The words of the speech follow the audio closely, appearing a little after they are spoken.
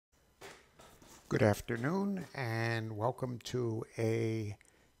Good afternoon and welcome to a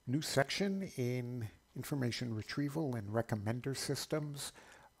new section in information retrieval and recommender systems.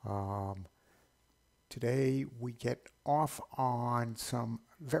 Um, Today we get off on some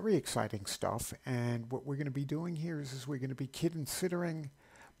very exciting stuff, and what we're going to be doing here is we're going to be considering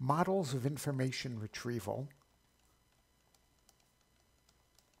models of information retrieval.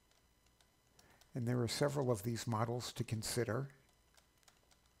 And there are several of these models to consider.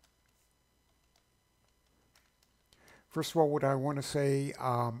 First of all, what I want to say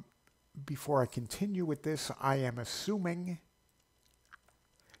before I continue with this, I am assuming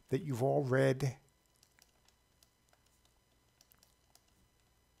that you've all read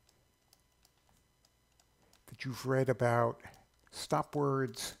about stop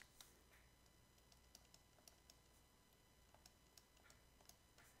words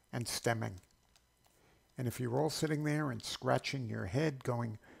and stemming. And if you're all sitting there and scratching your head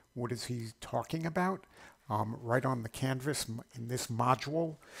going, what is he talking about? Right on the canvas in this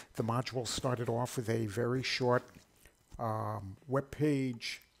module, the module started off with a very short web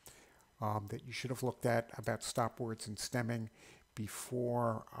page that you should have looked at about stop words and stemming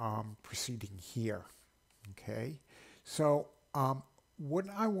before proceeding here. Okay, so what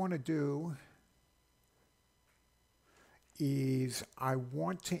I want to do is I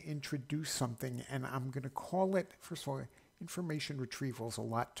want to introduce something, and I'm going to call it, first of all, information retrieval is a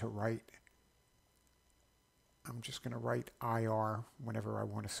lot to write. I'm just going to write IR whenever I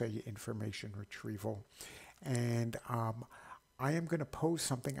want to say information retrieval. And I am going to pose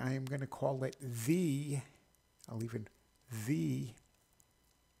something. I am going to call it I'll even the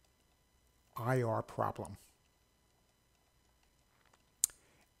IR problem.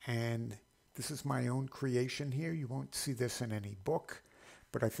 And this is my own creation here. You won't see this in any book,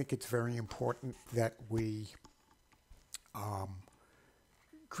 but I think it's very important that we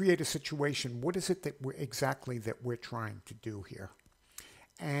create a situation. What is it that exactly that we're trying to do here?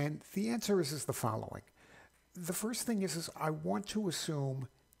 And the answer is the following. The first thing is I want to assume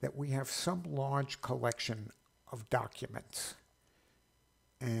that we have some large collection of documents.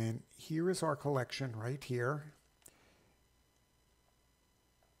 And here is our collection right here.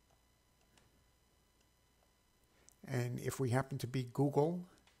 And if we happen to be Google,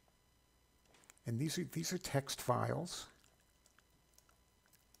 and these are text files.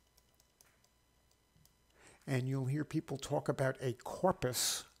 And you'll hear people talk about a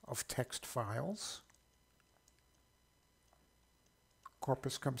corpus of text files.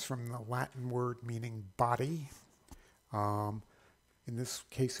 Corpus comes from the Latin word meaning body. In this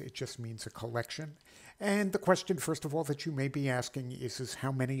case, it just means a collection. And the question, first of all, that you may be asking is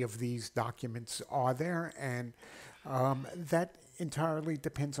how many of these documents are there? And that entirely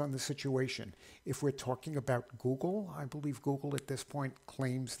depends on the situation. If we're talking about Google, I believe Google at this point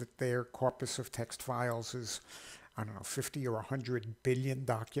claims that their corpus of text files is, I don't know, 50 or 100 billion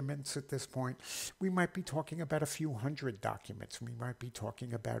documents at this point. We might be talking about a few hundred documents. We might be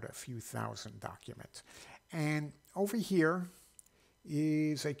talking about a few thousand documents. And over here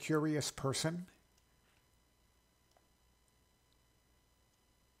is a curious person.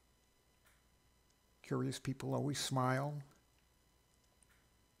 Curious people always smile.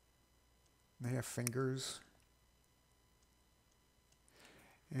 They have fingers.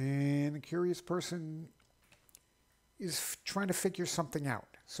 And a curious person is trying to figure something out.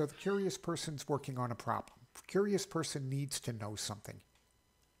 So the curious person's working on a problem. The curious person needs to know something.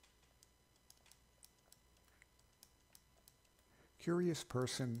 Curious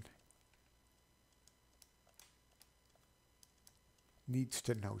person needs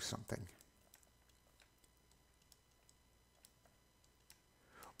to know something.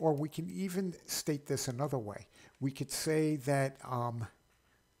 Or we can even state this another way. We could say that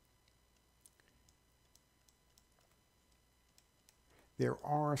there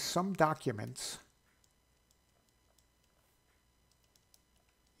are some documents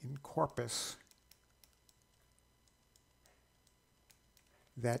in corpus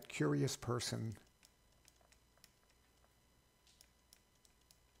that curious person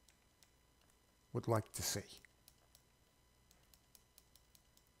would like to see.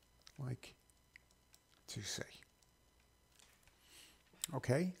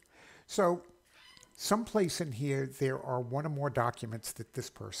 Okay, so someplace in here there are one or more documents that this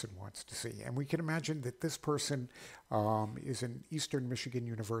person wants to see, and we can imagine that this person is an Eastern Michigan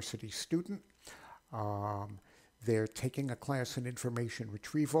University student. They're taking a class in information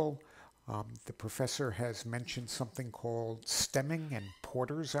retrieval. The professor has mentioned something called stemming and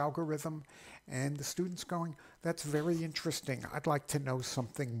Porter's algorithm, and the student's going, that's very interesting. I'd like to know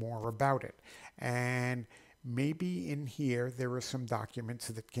something more about it. And maybe in here there are some documents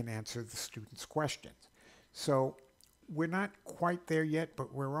that can answer the student's questions. So we're not quite there yet,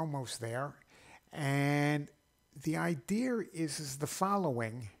 but we're almost there. And the idea is the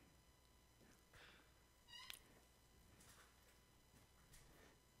following.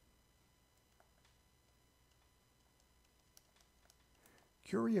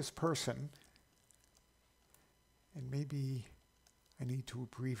 Curious person, and maybe I need to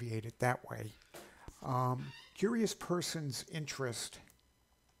abbreviate it that way. Curious person's interest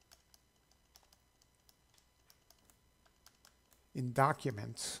in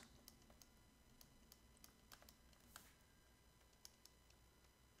documents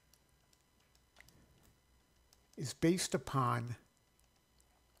is based upon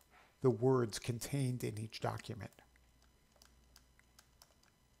the words contained in each document.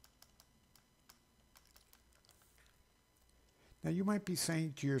 Now you might be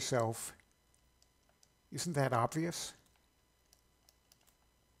saying to yourself, isn't that obvious?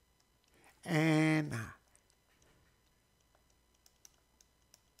 And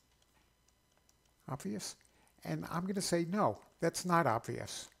obvious? And I'm going to say, no, that's not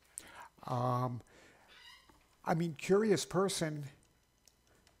obvious. I mean, curious person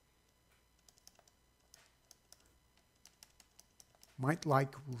might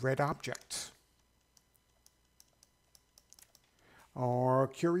like red objects. Or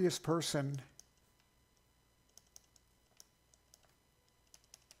curious person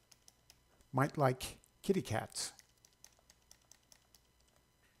might like kitty cats.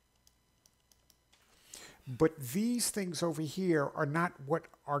 But these things over here are not what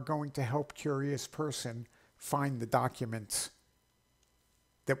are going to help curious person find the documents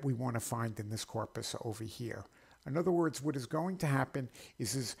that we want to find in this corpus over here. In other words, what is going to happen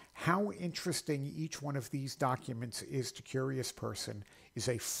is how interesting each one of these documents is to curious person is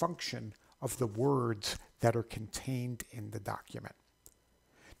a function of the words that are contained in the document.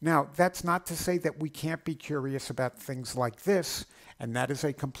 Now, that's not to say that we can't be curious about things like this, and that is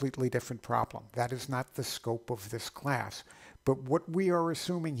a completely different problem. That is not the scope of this class. But what we are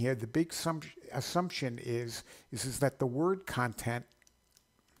assuming here, the big assumption is that the word content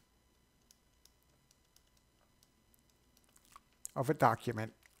of a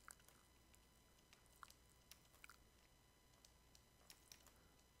document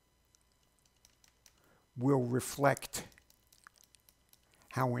will reflect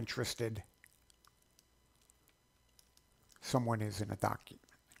how interested someone is in a document.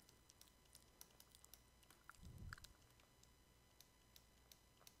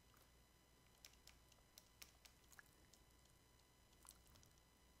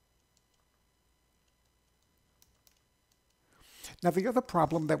 Now, the other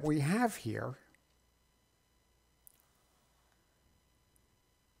problem that we have here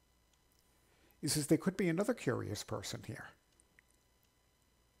is there could be another curious person here.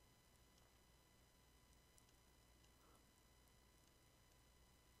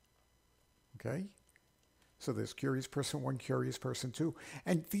 Okay? So there's curious person 1, curious person 2.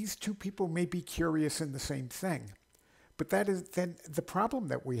 And these two people may be curious in the same thing. But that is then the problem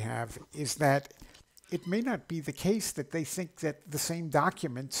that we have is that it may not be the case that they think that the same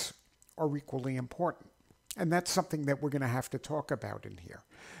documents are equally important. And that's something that we're going to have to talk about in here.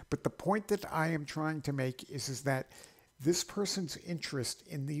 But the point that I am trying to make is that this person's interest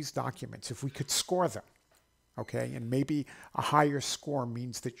in these documents, if we could score them, okay, and maybe a higher score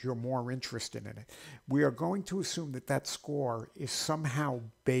means that you're more interested in it, we are going to assume that that score is somehow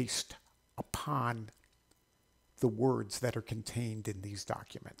based upon the words that are contained in these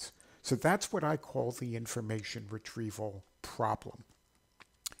documents. So that's what I call the information retrieval problem.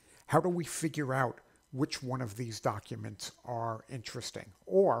 How do we figure out which one of these documents are interesting?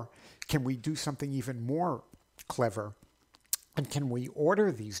 Or can we do something even more clever? And can we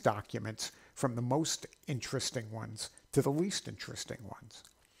order these documents from the most interesting ones to the least interesting ones?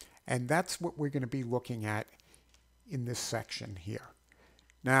 And that's what we're going to be looking at in this section here.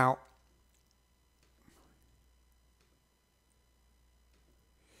 Now,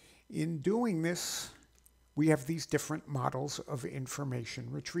 in doing this, we have these different models of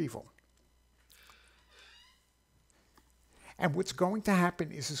information retrieval. And what's going to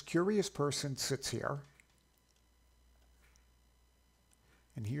happen is this curious person sits here,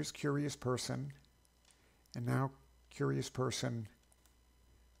 and here's curious person, and now curious person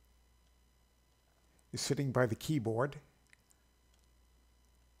is sitting by the keyboard.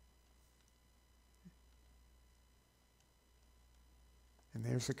 And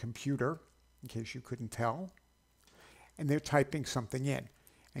there's a computer, in case you couldn't tell. And they're typing something in.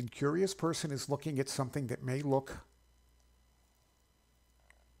 And curious person is looking at something that may look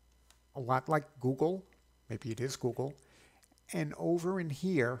a lot like Google, maybe it is Google, and over in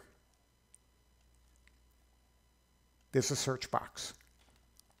here, there's a search box.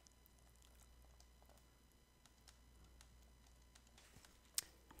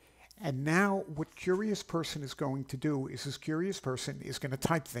 And now what Curious Person is going to do is this Curious Person is going to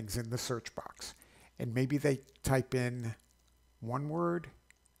type things in the search box. And maybe they type in one word,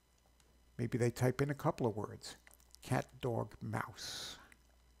 maybe they type in a couple of words. Cat, dog, mouse.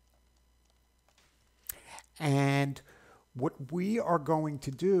 And what we are going to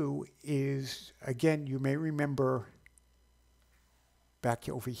do is, again, you may remember back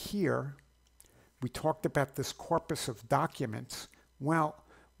over here, we talked about this corpus of documents. Well,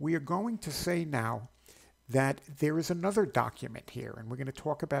 we are going to say now that there is another document here, and we're going to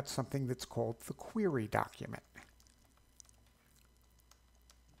talk about something that's called the query document.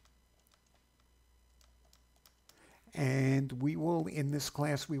 And we will, in this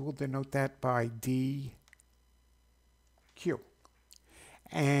class, we will denote that by DQ.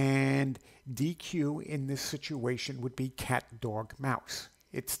 And DQ in this situation would be cat, dog, mouse.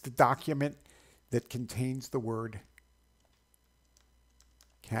 It's the document that contains the word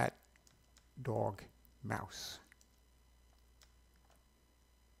cat, dog, mouse.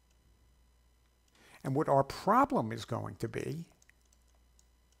 And what our problem is going to be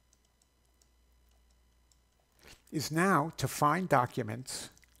is now to find documents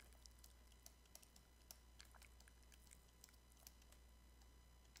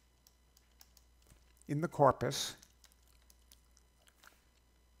in the corpus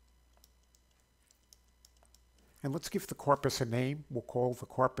and let's give the corpus a name. We'll call the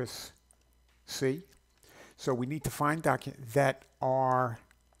corpus C. So we need to find documents that are,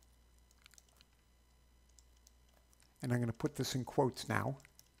 and I'm going to put this in quotes now,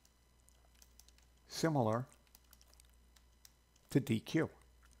 similar to DQ.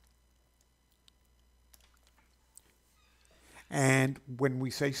 And when we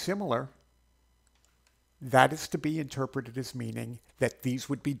say similar, that is to be interpreted as meaning that these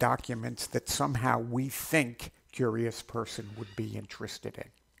would be documents that somehow we think Curious Person would be interested in.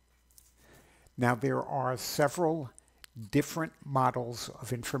 Now, there are several different models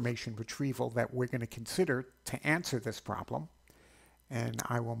of information retrieval that we're going to consider to answer this problem, and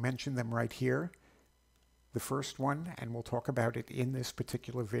I will mention them right here. The first one, and we'll talk about it in this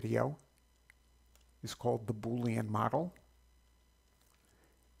particular video, is called the Boolean model.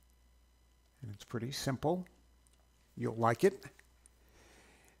 And it's pretty simple. You'll like it.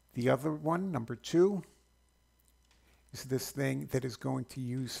 The other one, number 2, is this thing that is going to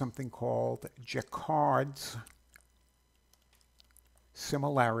use something called Jacquard's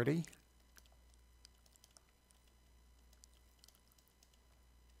similarity.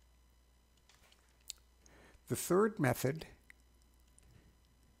 The third method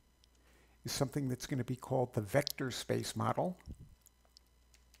is something that's going to be called the vector space model.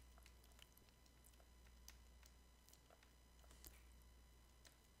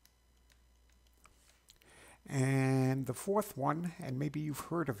 And the fourth one, and maybe you've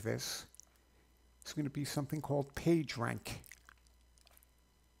heard of this, is going to be something called PageRank.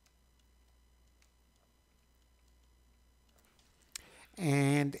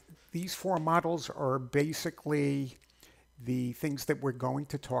 And these 4 models are basically the things that we're going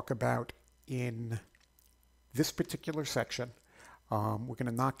to talk about in this particular section. We're going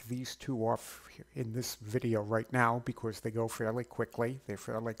to knock these 2 off in this video right now because they go fairly quickly. They're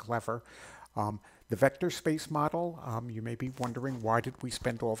fairly clever. The vector space model, you may be wondering, why did we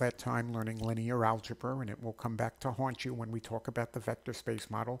spend all that time learning linear algebra? And it will come back to haunt you when we talk about the vector space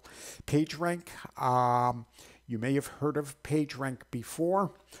model. PageRank, you may have heard of PageRank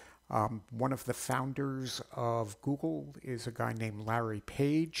before. One of the founders of Google is a guy named Larry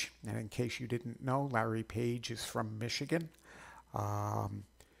Page. And in case you didn't know, Larry Page is from Michigan.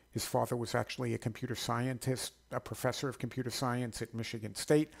 His father was actually a computer scientist, a professor of computer science at Michigan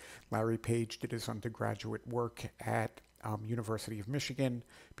State. Larry Page did his undergraduate work at University of Michigan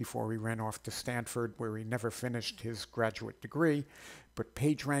before he ran off to Stanford, where he never finished his graduate degree. But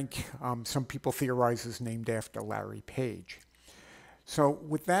PageRank, some people theorize, is named after Larry Page. So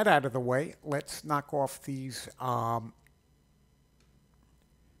with that out of the way, let's knock off these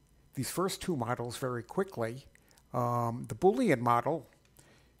first 2 models very quickly. The Boolean model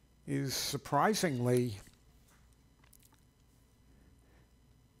is surprisingly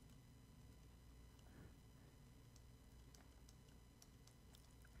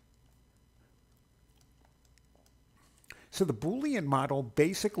so the Boolean model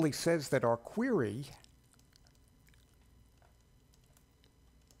basically says that our query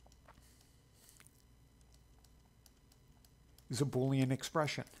is a Boolean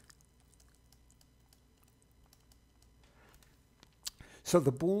expression. So the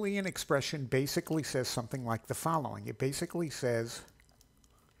Boolean expression basically says something like the following. It basically says,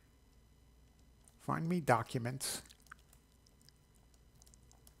 find me documents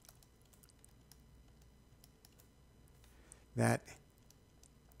that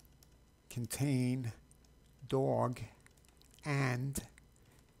contain dog and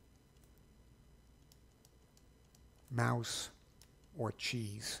mouse or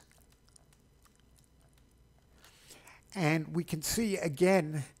cheese. And we can see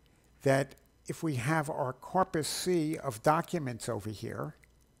again that if we have our corpus C of documents over here,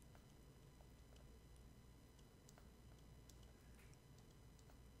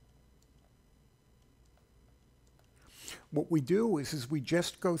 what we do is we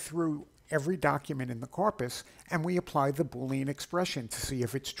just go through every document in the corpus and we apply the Boolean expression to see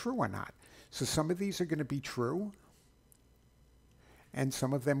if it's true or not. So some of these are going to be true and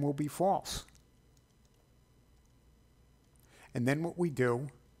some of them will be false. And then what we do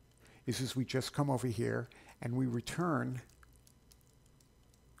is we just come over here and we return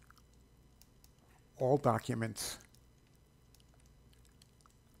all documents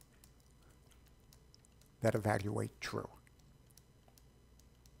that evaluate true.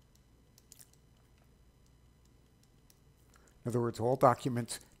 In other words, all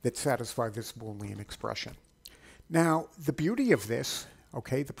documents that satisfy this Boolean expression. Now, the beauty of this,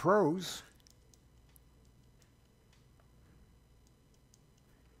 okay, the pros,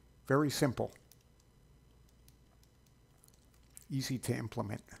 very simple, easy to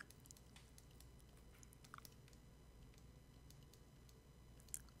implement.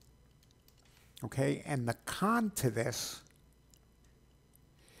 Okay, and the con to this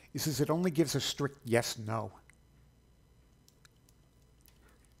is it only gives a strict yes, no.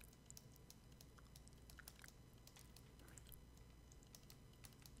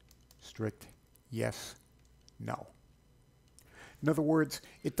 Strict yes, no. In other words,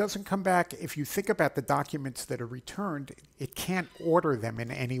 it doesn't come back, if you think about the documents that are returned, it can't order them in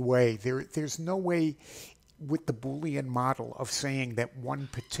any way. There's no way with the Boolean model of saying that one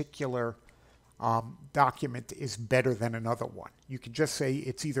particular document is better than another one. You can just say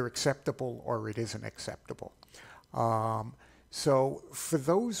it's either acceptable or it isn't acceptable. So for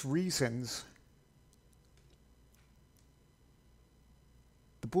those reasons,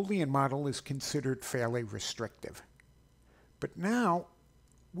 the Boolean model is considered fairly restrictive. But now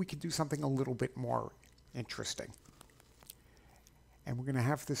we can do something a little bit more interesting. And we're going to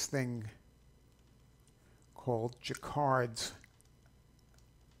have this thing called Jacquard's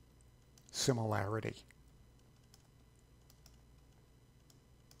similarity.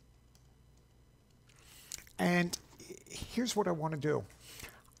 And here's what I want to do.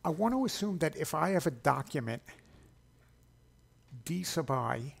 I want to assume that if I have a document D sub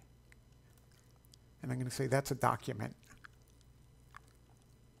I, and I'm going to say that's a document,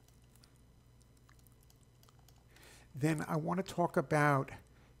 then I want to talk about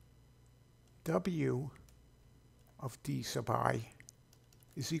W of D sub I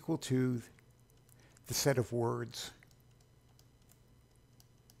is equal to the set of words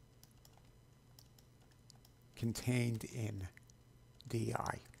contained in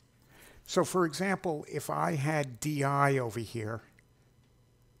DI. So for example, if I had DI over here,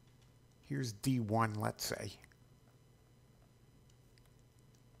 here's D1, let's say.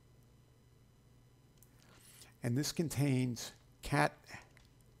 And this contains cat,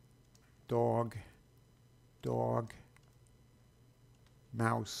 dog, dog,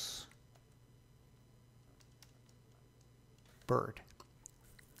 mouse, bird.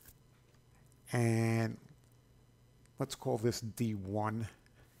 And let's call this D1.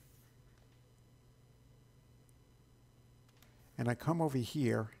 And I come over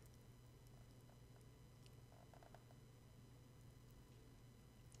here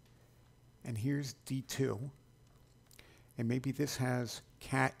and here's D2. And maybe this has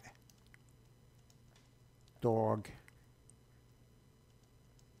cat, dog,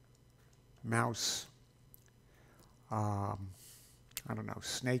 mouse, I don't know,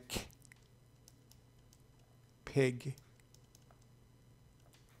 snake, pig.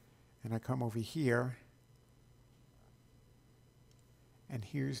 And I come over here and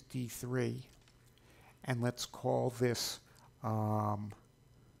here's D3. And let's call this, oh,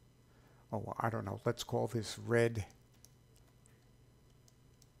 I don't know, let's call this red,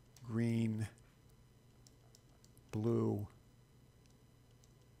 green, blue,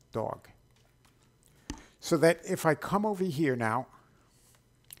 dog. So that if I come over here now,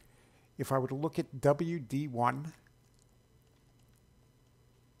 if I were to look at WD1,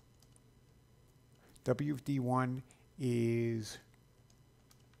 W of D1 is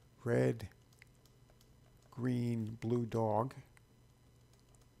red, green, blue dog.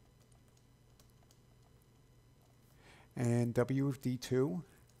 And W of D2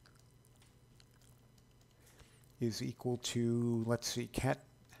 is equal to, let's see, cat,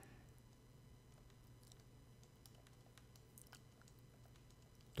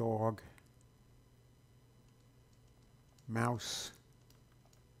 dog, mouse,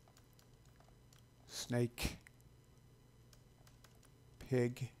 snake,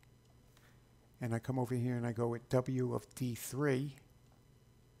 pig, and I come over here and I go with W of D3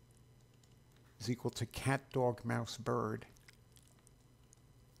 is equal to cat, dog, mouse, bird.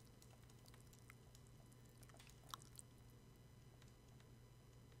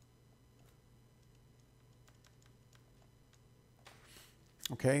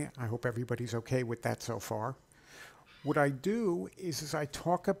 Okay, I hope everybody's okay with that so far. What I do is I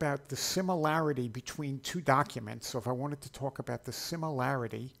talk about the similarity between two documents. So if I wanted to talk about the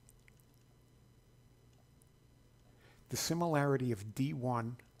similarity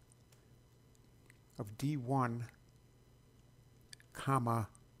of D1 comma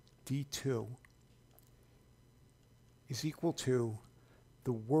D2 is equal to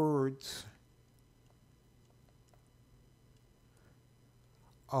the words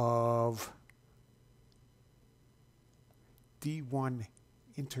of D1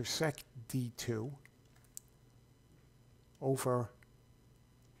 intersect D2 over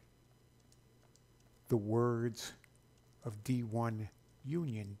the words of D1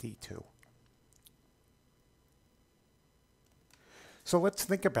 union D2. So let's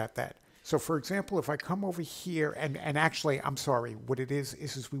think about that. So for example, if I come over here, and actually, I'm sorry, what it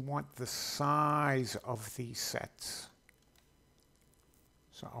is we want the size of these sets.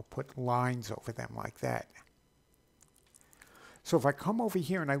 So I'll put lines over them like that. So if I come over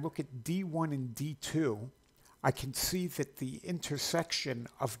here and I look at D1 and D2, I can see that the intersection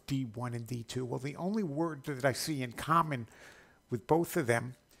of D1 and D2, well, the only word that I see in common with both of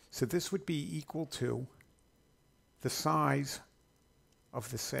them, so this would be equal to the size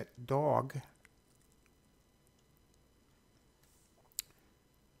of the set dog.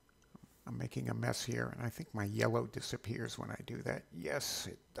 I'm making a mess here, and I think my yellow disappears when I do that. Yes,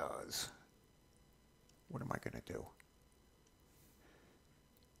 it does. What am I going to do?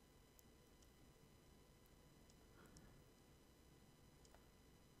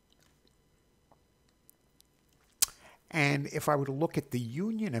 And if I were to look at the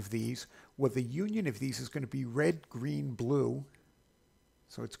union of these, well, the union of these is going to be red, green, blue.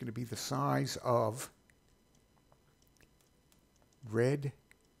 So it's going to be the size of red,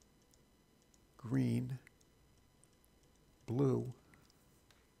 green, blue,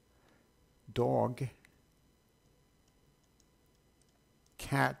 dog,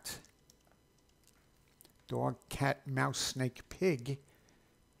 cat, dog, cat, mouse, snake, pig,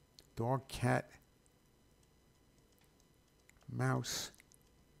 dog, cat, mouse,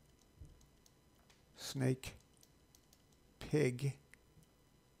 snake, pig,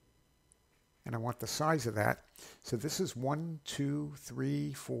 and I want the size of that. So this is 1, 2,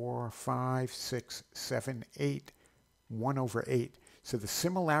 3, 4, 5, 6, 7, 8, 1 over 8. So the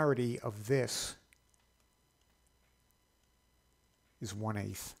similarity of this is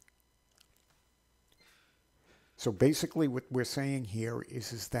 1/8. So basically what we're saying here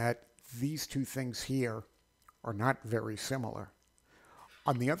is that these two things here are not very similar.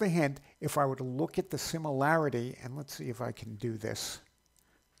 On the other hand, if I were to look at the similarity, and let's see if I can do this.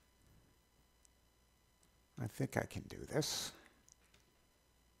 I think I can do this.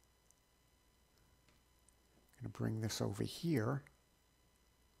 I'm going to bring this over here.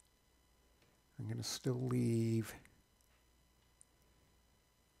 I'm going to still leave.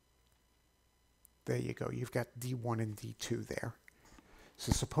 There you go. You've got D1 and D2 there.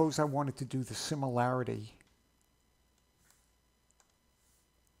 So suppose I wanted to do the similarity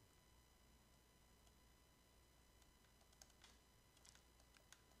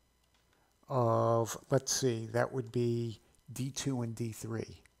of, let's see, that would be D2 and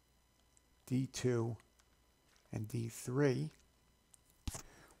D3. D2 and D3.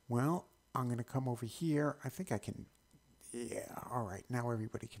 Well, I'm going to come over here. I think I can, yeah, all right, now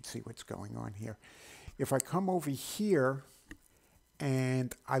everybody can see what's going on here. If I come over here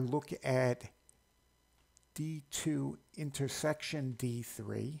and I look at D2 intersection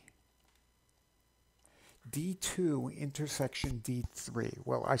D3, D2 intersection D3.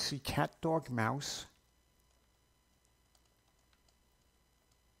 Well, I see cat, dog, mouse.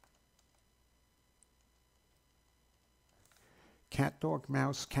 Cat, dog,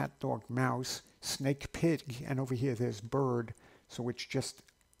 mouse, snake, pig, and over here there's bird, so it's just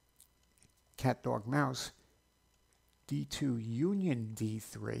cat, dog, mouse. D2 union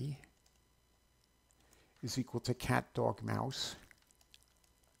D3 is equal to cat, dog, mouse.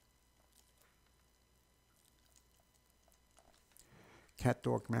 cat,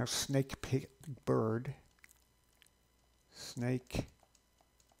 dog, mouse, snake, pig, bird, snake,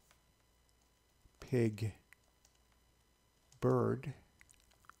 pig, bird.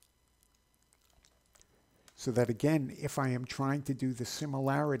 So that again, if I am trying to do the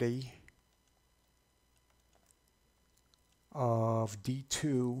similarity of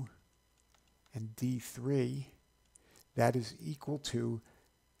D2 and D3, that is equal to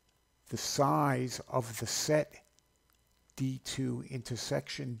the size of the set D2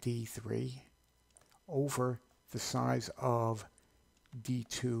 intersection D3 over the size of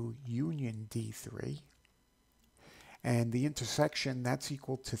D2 union D3. And the intersection, that's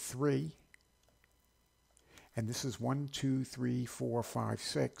equal to 3. And this is 1, 2, 3, 4, 5,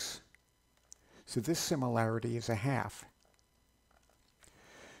 6. So this similarity is a half.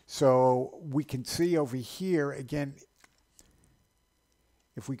 So we can see over here, again,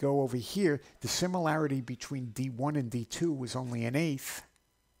 if we go over here, the similarity between D1 and D2 was only an eighth.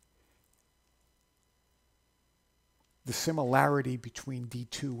 The similarity between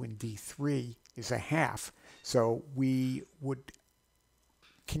D2 and D3 is a half. So we would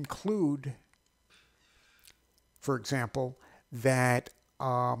conclude, for example, that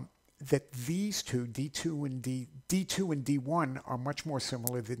that these two, D2 and D1, are much more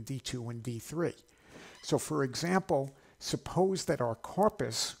similar than D2 and D3. So for example, suppose that our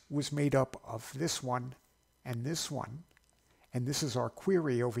corpus was made up of this one, and this is our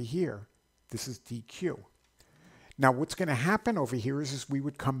query over here. This is DQ. Now what's going to happen over here is we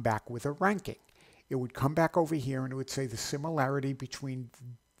would come back with a ranking. It would come back over here and it would say the similarity between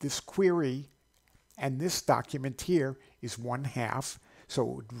this query and this document here is 1/2. So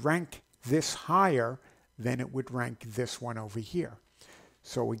it would rank this higher than it would rank this one over here.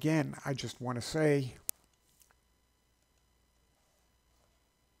 So again, I just want to say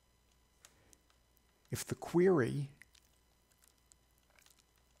if the query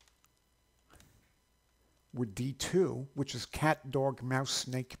were D2, which is cat, dog, mouse,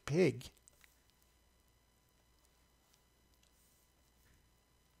 snake, pig,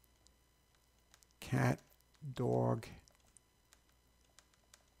 cat, dog,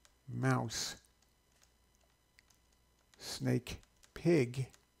 mouse, snake, pig,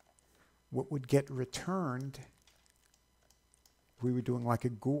 what would get returned, if we were doing like a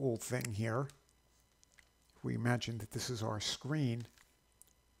Google thing here, if we imagine that this is our screen,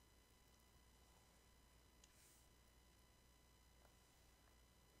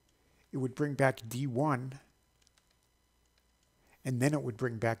 it would bring back D1, and then it would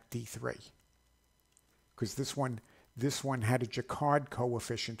bring back D3. Because this one had a Jacquard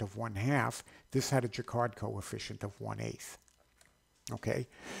coefficient of 1/2. This had a Jacquard coefficient of 1/8. Okay?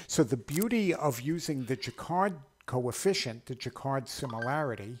 So the beauty of using the Jacquard coefficient, the Jacquard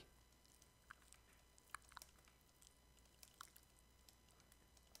similarity,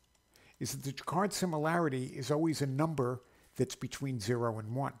 is that the Jacquard similarity is always a number that's between 0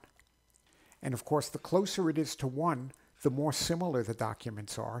 and 1. And of course, the closer it is to 1, the more similar the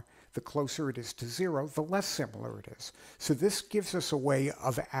documents are. The closer it is to 0, the less similar it is. So this gives us a way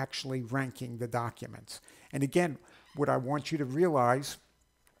of actually ranking the documents. And again, what I want you to realize,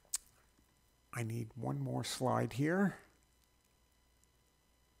 I need one more slide here.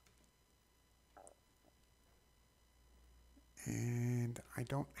 And I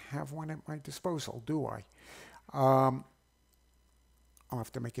don't have one at my disposal, do I? I'll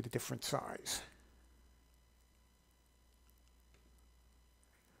have to make it a different size.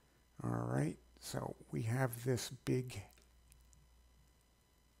 All right, so we have this big.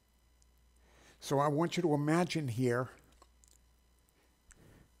 So I want you to imagine here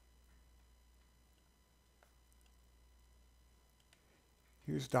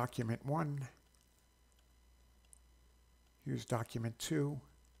here's document 1. Here's document 2.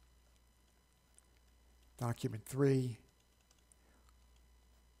 Document 3.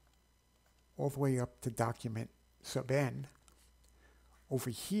 All the way up to document sub n. Over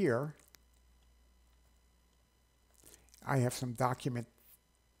here, I have some document.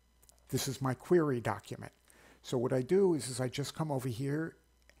 This is my query document. So what I do is I just come over here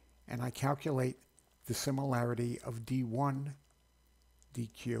and I calculate the similarity of D1,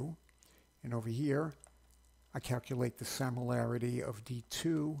 DQ. And over here, I calculate the similarity of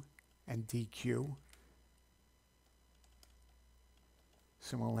D2 and DQ.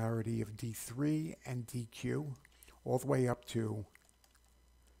 Similarity of D3 and DQ, all the way up to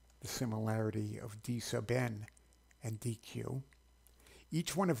the similarity of D sub n and DQ.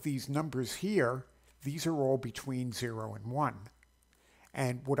 Each one of these numbers here, these are all between 0 and 1.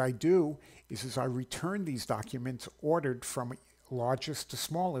 And what I do is I return these documents ordered from largest to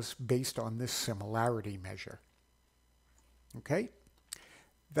smallest based on this similarity measure. Okay?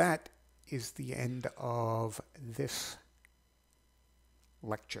 that is the end of this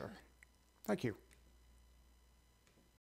lecture. Thank you.